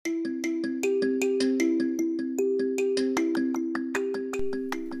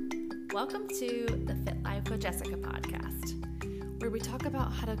Welcome to the Fit Life with Jessica podcast, where we talk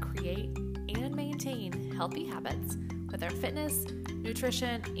about how to create and maintain healthy habits with our fitness,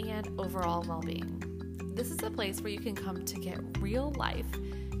 nutrition, and overall well-being. This is a place where you can come to get real life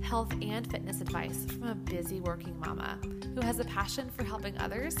health and fitness advice from a busy working mama who has a passion for helping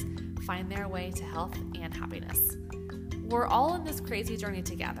others find their way to health and happiness. We're all in this crazy journey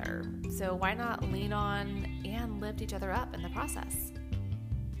together, so why not lean on and lift each other up in the process?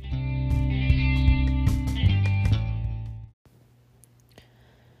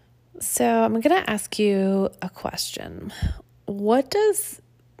 So I'm going to ask you a question. What does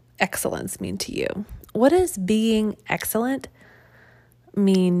excellence mean to you? What does being excellent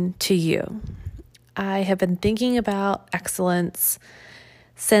mean to you? I have been thinking about excellence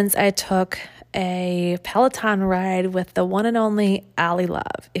since I took a Peloton ride with the one and only Ally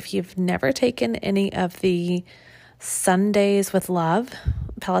Love. If you've never taken any of the Sundays with Love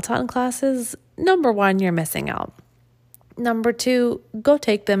Peloton classes, number one, you're missing out. Number two, go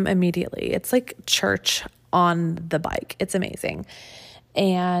take them immediately. It's like church on the bike. It's amazing.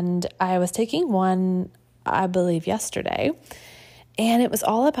 And I was taking one, I believe, yesterday, and it was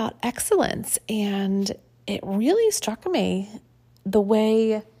all about excellence. And it really struck me the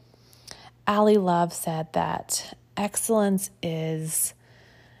way Ally Love said that excellence is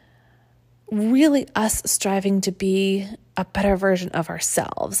really us striving to be a better version of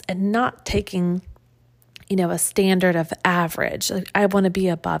ourselves and not taking a standard of average. Like, I want to be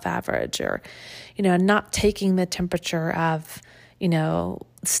above average, or, not taking the temperature of,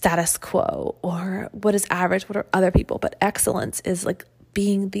 status quo, or what is average, what are other people. But excellence is like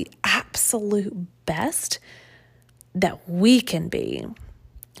being the absolute best that we can be.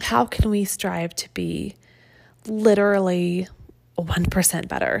 How can we strive to be literally 1%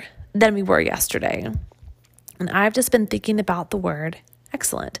 better than we were yesterday? And I've just been thinking about the word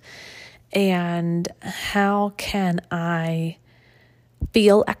excellent. And how can I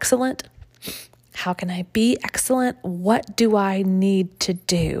feel excellent? How can I be excellent? What do I need to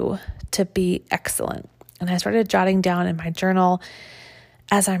do to be excellent? And I started jotting down in my journal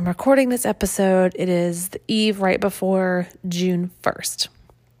as I'm recording this episode. It is the eve right before June 1st.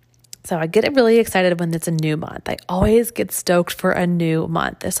 So I get really excited when it's a new month. I always get stoked for a new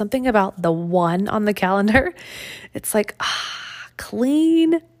month. There's something about the one on the calendar. It's like,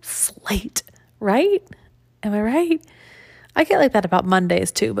 clean slate, right? Am I right? I get like that about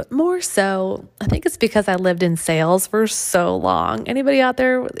Mondays too, but more so, I think it's because I lived in sales for so long. Anybody out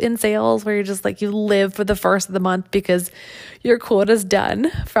there in sales where you're just like, you live for the first of the month because your quota's done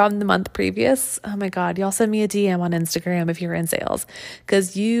from the month previous? Oh my God, y'all send me a DM on Instagram if you're in sales,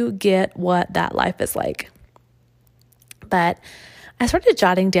 because you get what that life is like. But I started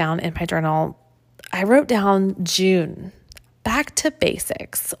jotting down in my journal. I wrote down June. Back to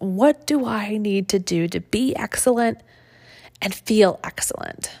basics. What do I need to do to be excellent and feel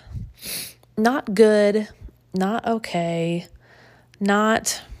excellent? Not good, not okay,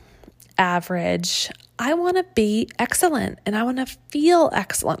 not average. I want to be excellent and I want to feel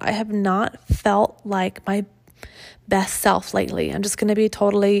excellent. I have not felt like my best self lately. I'm just going to be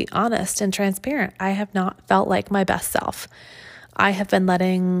totally honest and transparent. I have not felt like my best self. I have been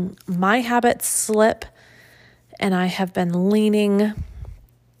letting my habits slip, and I have been leaning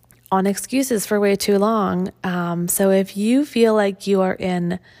on excuses for way too long. So if you feel like you are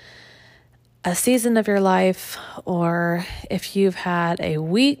in a season of your life, or if you've had a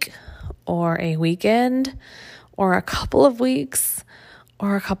week or a weekend or a couple of weeks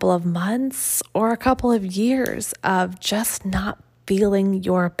or a couple of months or a couple of years of just not feeling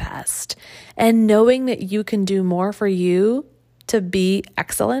your best and knowing that you can do more for you to be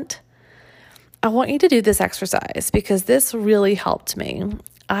excellent, I want you to do this exercise because this really helped me.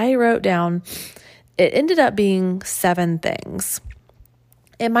 I wrote down, it ended up being 7 things.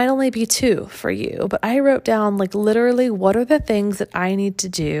 It might only be 2 for you, but I wrote down like literally what are the things that I need to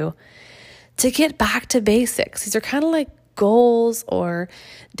do to get back to basics. These are kind of like goals or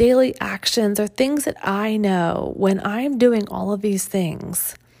daily actions or things that I know when I'm doing all of these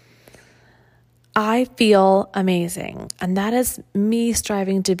things, I feel amazing. And that is me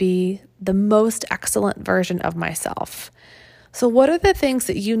striving to be the most excellent version of myself. So what are the things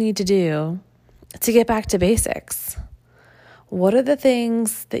that you need to do to get back to basics? What are the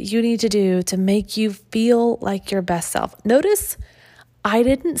things that you need to do to make you feel like your best self? Notice I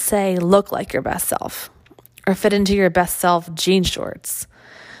didn't say look like your best self or fit into your best self jean shorts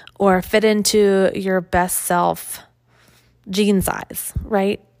or fit into your best self jean size,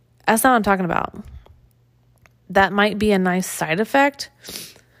 right? That's not what I'm talking about. That might be a nice side effect,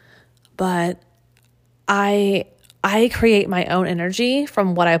 but I I create my own energy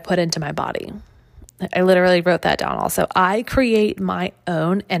from what I put into my body. I literally wrote that down also. I create my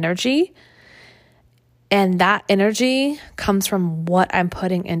own energy, and that energy comes from what I'm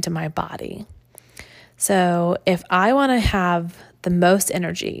putting into my body. So if I want to have the most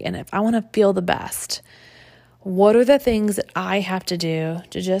energy and if I want to feel the best, what are the things that I have to do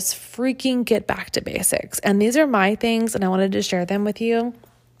to just freaking get back to basics? And these are my things, and I wanted to share them with you.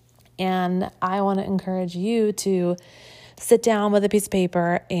 And I want to encourage you to sit down with a piece of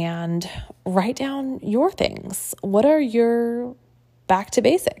paper and write down your things. What are your back to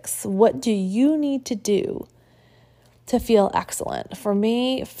basics? What do you need to do to feel excellent? For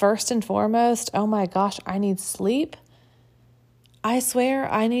me, first and foremost, oh my gosh, I need sleep. I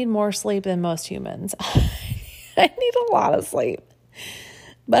swear I need more sleep than most humans. I need a lot of sleep,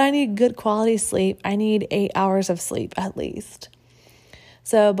 but I need good quality sleep. I need 8 hours of sleep at least.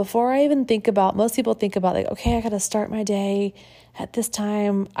 So before I even think about, most people think about like, okay, I got to start my day at this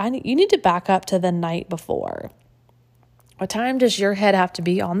time. You need to back up to the night before. What time does your head have to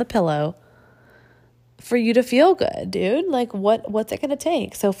be on the pillow for you to feel good, dude? Like what's it going to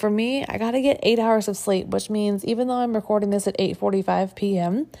take? So for me, I got to get 8 hours of sleep, which means even though I'm recording this at 8:45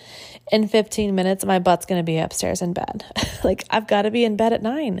 p.m., in 15 minutes, my butt's going to be upstairs in bed. Like I've got to be in bed at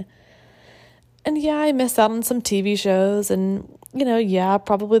 9. And yeah, I miss out on some TV shows and,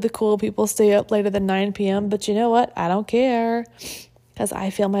 probably the cool people stay up later than 9 p.m. But you know what? I don't care because I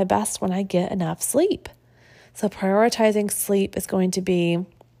feel my best when I get enough sleep. So prioritizing sleep is going to be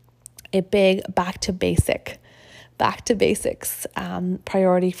a big back to basics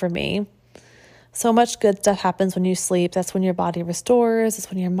priority for me. So much good stuff happens when you sleep. That's when your body restores. It's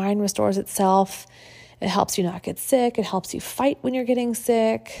when your mind restores itself. It helps you not get sick. It helps you fight when you're getting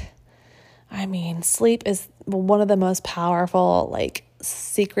sick. I mean, sleep is one of the most powerful,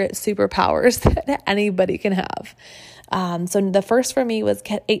 secret superpowers that anybody can have. So the first for me was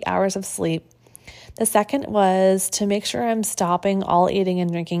get 8 hours of sleep. The second was to make sure I'm stopping all eating and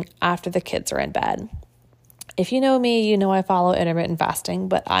drinking after the kids are in bed. If you know me, you know I follow intermittent fasting,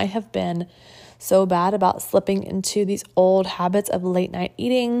 but I have been so bad about slipping into these old habits of late night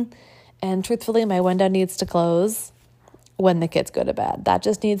eating. And truthfully, my window needs to close when the kids go to bed. That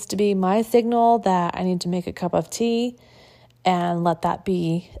just needs to be my signal that I need to make a cup of tea and let that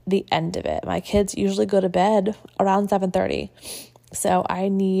be the end of it. My kids usually go to bed around 7:30. So I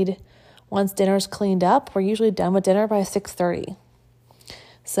need, once dinner's cleaned up, we're usually done with dinner by 6:30.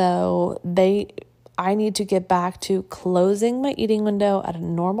 So I need to get back to closing my eating window at a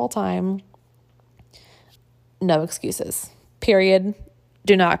normal time. No excuses. Period.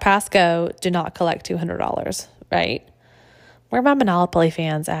 Do not pass go. Do not collect $200, right? Where are my Monopoly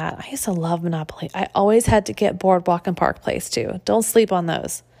fans at? I used to love Monopoly. I always had to get Boardwalk and Park Place too. Don't sleep on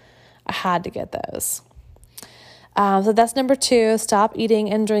those. I had to get those. So that's number 2, stop eating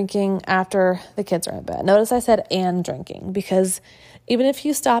and drinking after the kids are in bed. Notice I said and drinking, because even if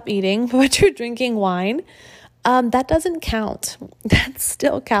you stop eating but you're drinking wine, that doesn't count. That's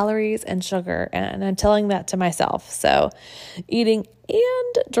still calories and sugar. And I'm telling that to myself. So eating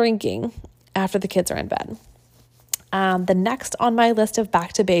and drinking after the kids are in bed. The next on my list of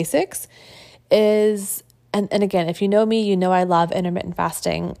back to basics is, and again, if you know me, you know I love intermittent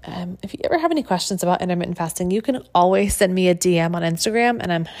fasting. If you ever have any questions about intermittent fasting, you can always send me a DM on Instagram,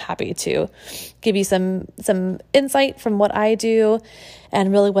 and I'm happy to give you some insight from what I do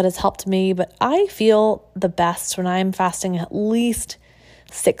and really what has helped me. But I feel the best when I'm fasting at least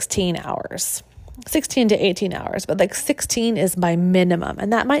 16 hours. 16 to 18 hours, but 16 is my minimum.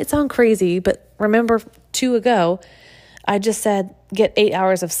 And that might sound crazy, but remember 2 ago, I just said get 8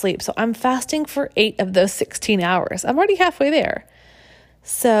 hours of sleep. So I'm fasting for 8 of those 16 hours. I'm already halfway there.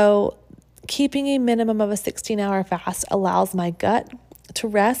 So keeping a minimum of a 16-hour fast allows my gut to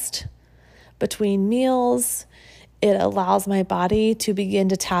rest between meals. It allows my body to begin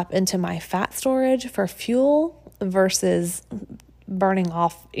to tap into my fat storage for fuel versus burning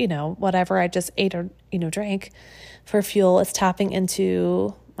off, whatever I just ate or, drank for fuel. It's tapping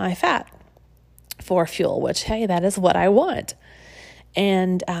into my fat for fuel, which, hey, that is what I want.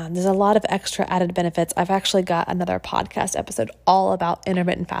 And there's a lot of extra added benefits. I've actually got another podcast episode all about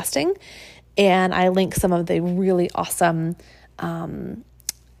intermittent fasting, and I link some of the really awesome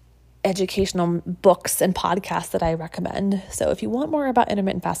educational books and podcasts that I recommend. So if you want more about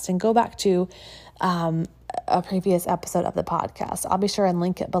intermittent fasting, go back to a previous episode of the podcast. I'll be sure and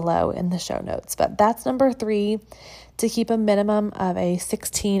link it below in the show notes. But that's number 3, to keep a minimum of a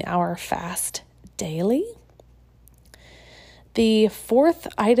 16-hour fast daily. The 4th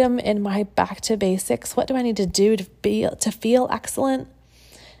item in my back to basics, what do I need to do to feel excellent,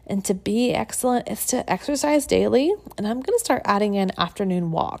 And to be excellent is to exercise daily. And I'm going to start adding in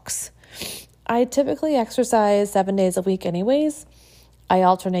afternoon walks. I typically exercise 7 days a week anyways. I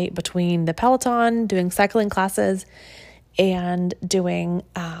alternate between the Peloton, doing cycling classes, and doing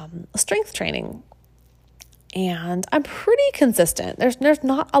strength training. And I'm pretty consistent. There's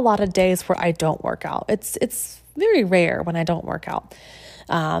not a lot of days where I don't work out. It's very rare when I don't work out.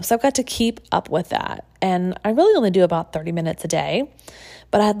 So I've got to keep up with that. And I really only do about 30 minutes a day.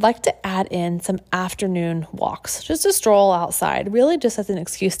 But I'd like to add in some afternoon walks, just a stroll outside, really just as an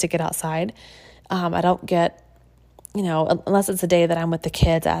excuse to get outside. I don't get, unless it's a day that I'm with the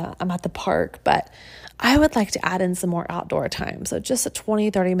kids, I'm at the park, but I would like to add in some more outdoor time. So just a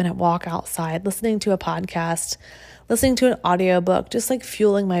 20, 30-minute walk outside, listening to a podcast, listening to an audiobook, just like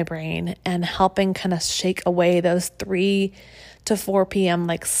fueling my brain and helping kind of shake away those 3 to 4 p.m.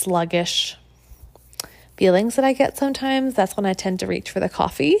 like sluggish feelings that I get sometimes. That's when I tend to reach for the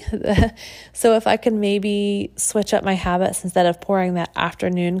coffee. So if I can maybe switch up my habits, instead of pouring that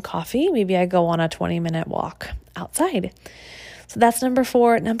afternoon coffee, maybe I go on a 20-minute walk outside. So that's number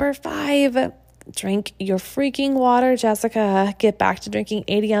 4. Number 5, drink your freaking water, Jessica. Get back to drinking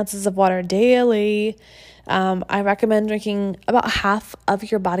 80 ounces of water daily. I recommend drinking about half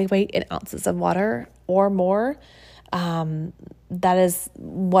of your body weight in ounces of water or more. That is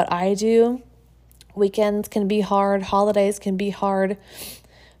what I do. Weekends can be hard. Holidays can be hard.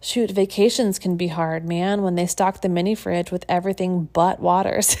 Shoot, vacations can be hard, man. When they stock the mini fridge with everything but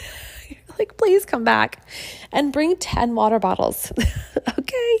waters, you're like, please come back and bring 10 water bottles.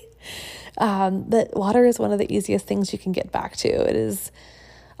 Okay. But water is one of the easiest things you can get back to. It is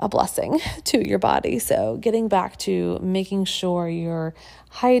a blessing to your body. So getting back to making sure you're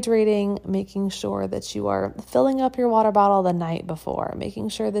hydrating, making sure that you are filling up your water bottle the night before, making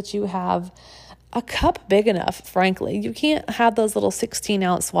sure that you have a cup big enough, frankly. You can't have those little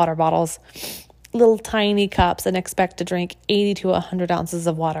 16-ounce water bottles, little tiny cups, and expect to drink 80 to 100 ounces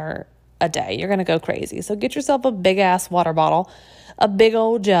of water a day. You're going to go crazy. So get yourself a big-ass water bottle, a big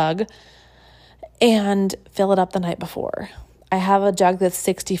old jug, and fill it up the night before. I have a jug that's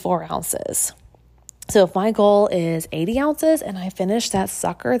 64 ounces. So if my goal is 80 ounces and I finish that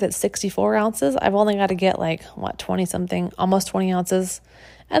sucker that's 64 ounces, I've only got to get 20-something, almost 20 ounces,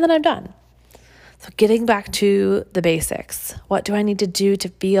 and then I'm done. So getting back to the basics. What do I need to do to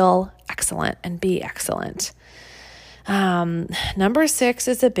feel excellent and be excellent? Number 6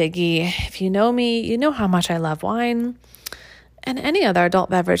 is a biggie. If you know me, you know how much I love wine and any other adult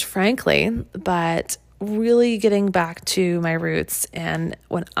beverage, frankly, but really getting back to my roots. And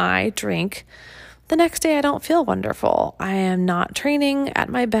when I drink, the next day I don't feel wonderful. I am not training at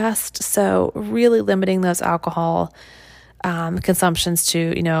my best. So really limiting those alcohol consumptions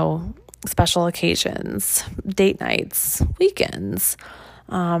to, special occasions, date nights, weekends,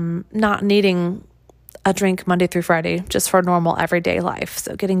 not needing a drink Monday through Friday just for normal everyday life.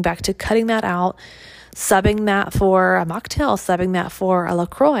 So getting back to cutting that out, subbing that for a mocktail, subbing that for a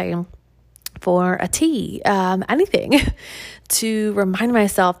LaCroix, for a tea, anything to remind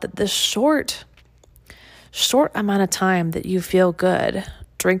myself that this short amount of time that you feel good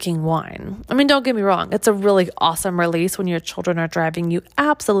drinking wine. I mean, don't get me wrong. It's a really awesome release when your children are driving you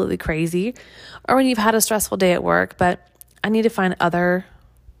absolutely crazy or when you've had a stressful day at work, but I need to find other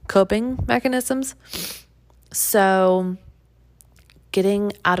coping mechanisms. So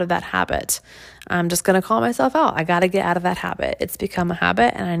getting out of that habit, I'm just going to call myself out. I got to get out of that habit. It's become a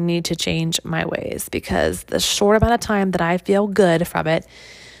habit and I need to change my ways because the short amount of time that I feel good from it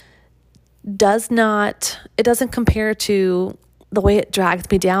doesn't compare to the way it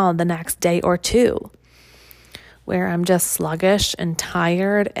drags me down the next day or two, where I'm just sluggish and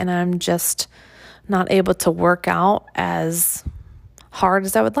tired and I'm just not able to work out as hard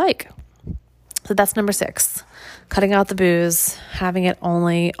as I would like. So that's number 6, cutting out the booze, having it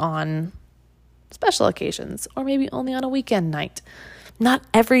only on special occasions or maybe only on a weekend night, not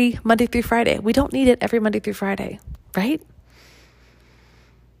every Monday through Friday. We don't need it every Monday through Friday, right?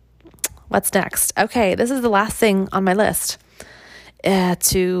 What's next? Okay, this is the last thing on my list.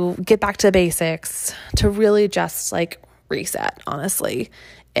 To get back to the basics, to really just reset, honestly,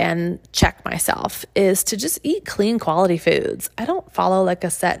 and check myself, is to just eat clean quality foods. I don't follow a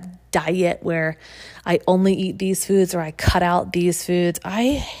set diet where I only eat these foods or I cut out these foods. I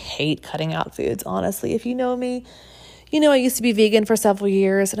hate cutting out foods, honestly. If you know me, I used to be vegan for several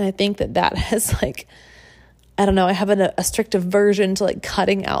years, and I think that has I don't know, I have a strict aversion to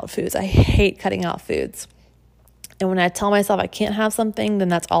cutting out foods. I hate cutting out foods. And when I tell myself I can't have something, then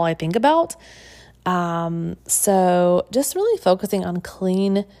that's all I think about. So just really focusing on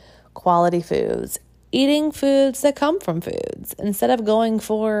clean quality foods. eating foods that come from foods. Instead of going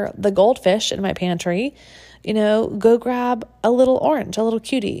for the goldfish in my pantry, go grab a little orange, a little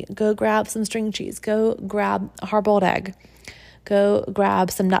cutie. Go grab some string cheese. Go grab a hard-boiled egg. Go grab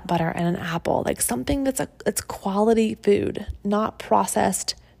some nut butter and an apple. Like something it's quality food, not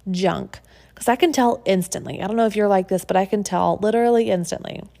processed junk. Because I can tell instantly. I don't know if you're like this, but I can tell literally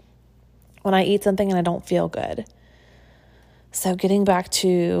instantly when I eat something and I don't feel good. So getting back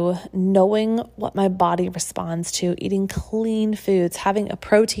to knowing what my body responds to, eating clean foods, having a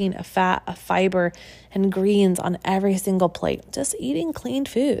protein, a fat, a fiber, and greens on every single plate. Just eating clean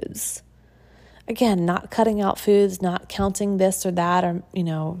foods. Again, not cutting out foods, not counting this or that,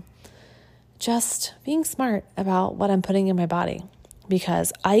 or, just being smart about what I'm putting in my body.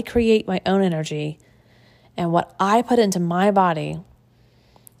 Because I create my own energy, and what I put into my body,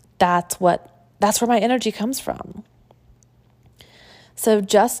 that's where my energy comes from. So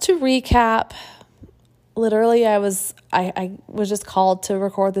just to recap, literally I was just called to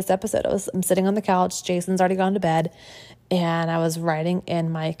record this episode. I'm sitting on the couch, Jason's already gone to bed, and I was writing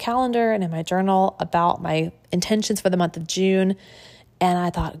in my calendar and in my journal about my intentions for the month of June. And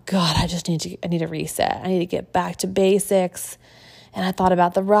I thought, God, I need a reset. I need to get back to basics. And I thought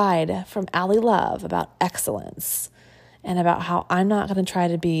about the ride from Ally Love about excellence and about how I'm not going to try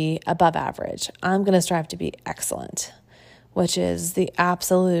to be above average. I'm going to strive to be excellent, which is the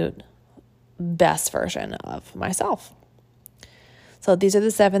absolute best version of myself. So these are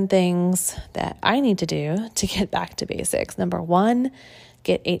the 7 things that I need to do to get back to basics. Number 1,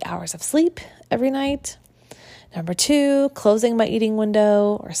 get 8 hours of sleep every night. Number 2, closing my eating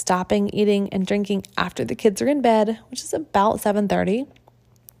window or stopping eating and drinking after the kids are in bed, which is about 7:30.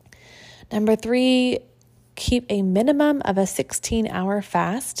 Number 3, keep a minimum of a 16-hour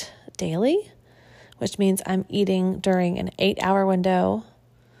fast daily, which means I'm eating during an 8-hour window,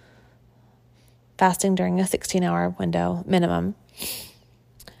 fasting during a 16-hour window minimum.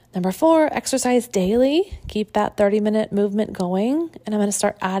 Number 4, exercise daily. Keep that 30-minute movement going, and I'm going to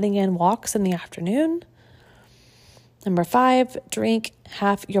start adding in walks in the afternoon. Number 5, drink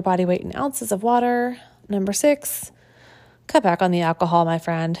half your body weight in ounces of water. Number 6, cut back on the alcohol, my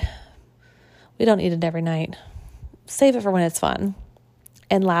friend. We don't eat it every night. Save it for when it's fun.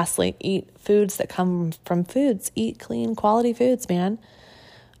 And lastly, eat foods that come from foods. Eat clean, quality foods, man.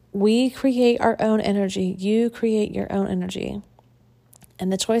 We create our own energy. You create your own energy.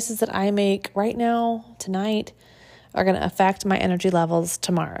 And the choices that I make right now, tonight, are going to affect my energy levels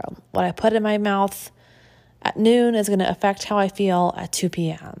tomorrow. What I put in my mouth at noon is going to affect how I feel at 2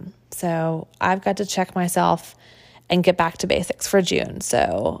 p.m. So I've got to check myself and get back to basics for June.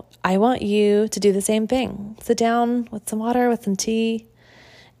 So I want you to do the same thing. Sit down with some water, with some tea,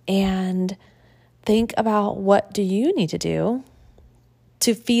 and think about what do you need to do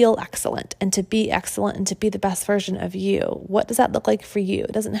to feel excellent and to be excellent and to be the best version of you. What does that look like for you?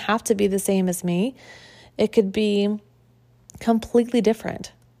 It doesn't have to be the same as me. It could be completely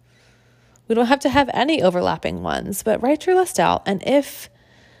different. We don't have to have any overlapping ones, but write your list out. And if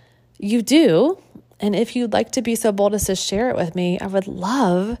you do, and if you'd like to be so bold as to share it with me, I would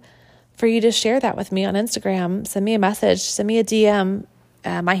love for you to share that with me on Instagram. Send me a message, send me a DM.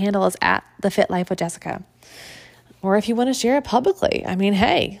 My handle is @thefitlife with Jessica. Or if you want to share it publicly,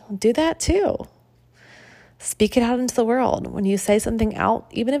 hey, do that too. Speak it out into the world. When you say something out,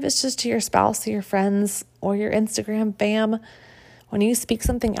 even if it's just to your spouse or your friends or your Instagram fam, when you speak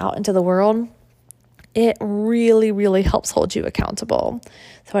something out into the world, it really, really helps hold you accountable.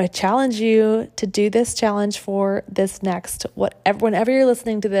 So I challenge you to do this challenge for this next, whenever you're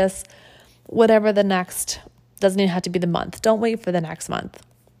listening to this, whatever the next, doesn't even have to be the month. Don't wait for the next month.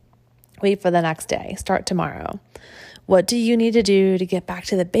 Wait for the next day. Start tomorrow. What do you need to do to get back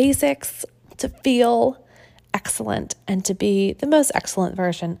to the basics, to feel excellent, and to be the most excellent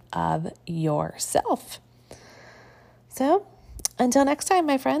version of yourself? So, until next time,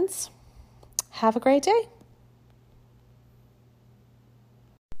 my friends, have a great day.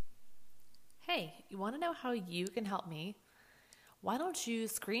 Hey, you want to know how you can help me? Why don't you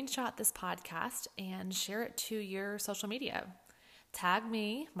screenshot this podcast and share it to your social media? Tag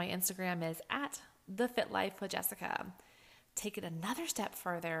me. My Instagram is @thefitlife with Jessica. Take it another step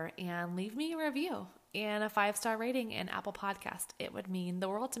further and leave me a review and a 5-star rating in Apple Podcast. It would mean the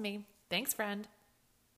world to me. Thanks, friend.